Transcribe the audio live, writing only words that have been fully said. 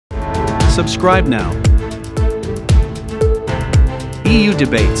Subscribe now. EU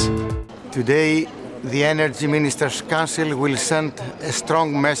debates. Today, the Energy Ministers' Council will send a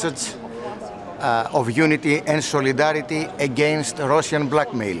strong message of unity and solidarity against Russian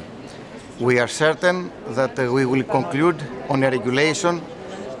blackmail. We are certain that we will conclude on a regulation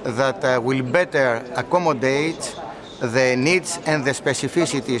that will better accommodate the needs and the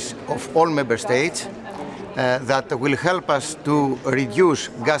specificities of all member states, that will help us to reduce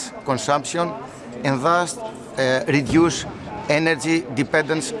gas consumption and thus reduce energy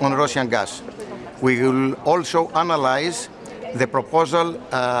dependence on Russian gas. We will also analyze the proposal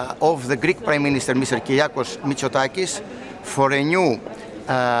of the Greek Prime Minister, Mr. Kyriakos Mitsotakis, for a new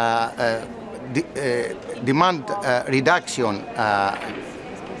demand reduction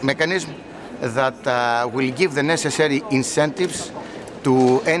mechanism that will give the necessary incentives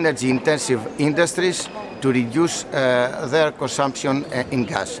to energy-intensive industries to reduce their consumption in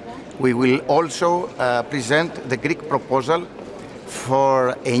gas. We will also present the Greek proposal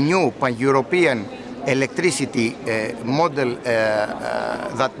for a new pan-European electricity model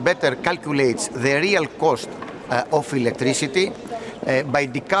that better calculates the real cost of electricity by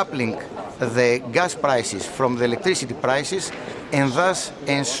decoupling the gas prices from the electricity prices, and thus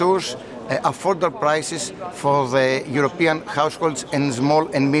ensures affordable prices for the European households and small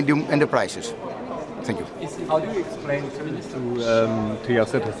and medium enterprises. Thank you. How do you explain to your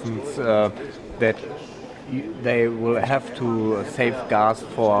citizens that they will have to save gas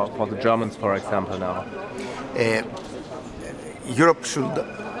for the Germans, for example, now? Europe should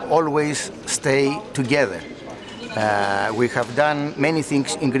always stay together. We have done many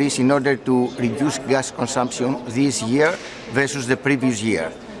things in Greece in order to reduce gas consumption this year versus the previous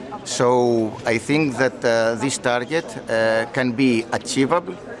year. So I think that this target can be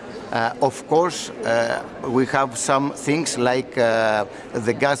achievable. Of course, we have some things like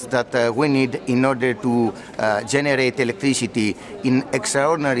the gas that we need in order to generate electricity in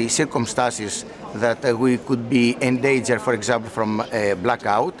extraordinary circumstances that we could be in danger, for example, from a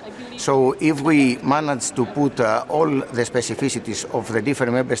blackout. So if we manage to put all the specificities of the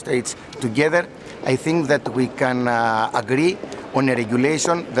different member states together, I think that we can agree on a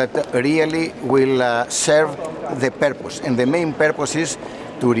regulation that really will serve the purpose. And the main purpose is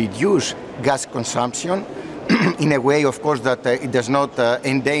to reduce gas consumption in a way, of course, that it does not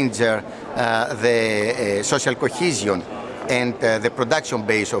endanger the social cohesion and the production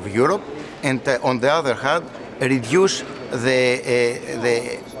base of Europe, and on the other hand, reduce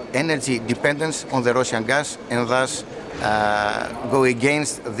the energy dependence on the Russian gas, and thus go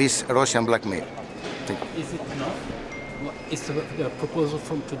against this Russian blackmail. Is it enough? Is the proposal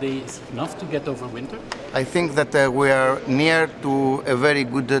from today enough to get over winter? I think that we are near to a very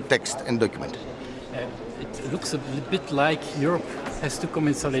good text and document. It looks a bit like Europe has to come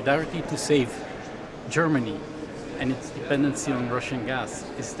in solidarity to save Germany and its dependency on Russian gas.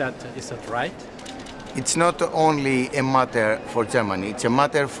 Is that right? It's not only a matter for Germany, it's a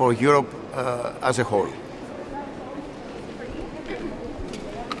matter for Europe as a whole.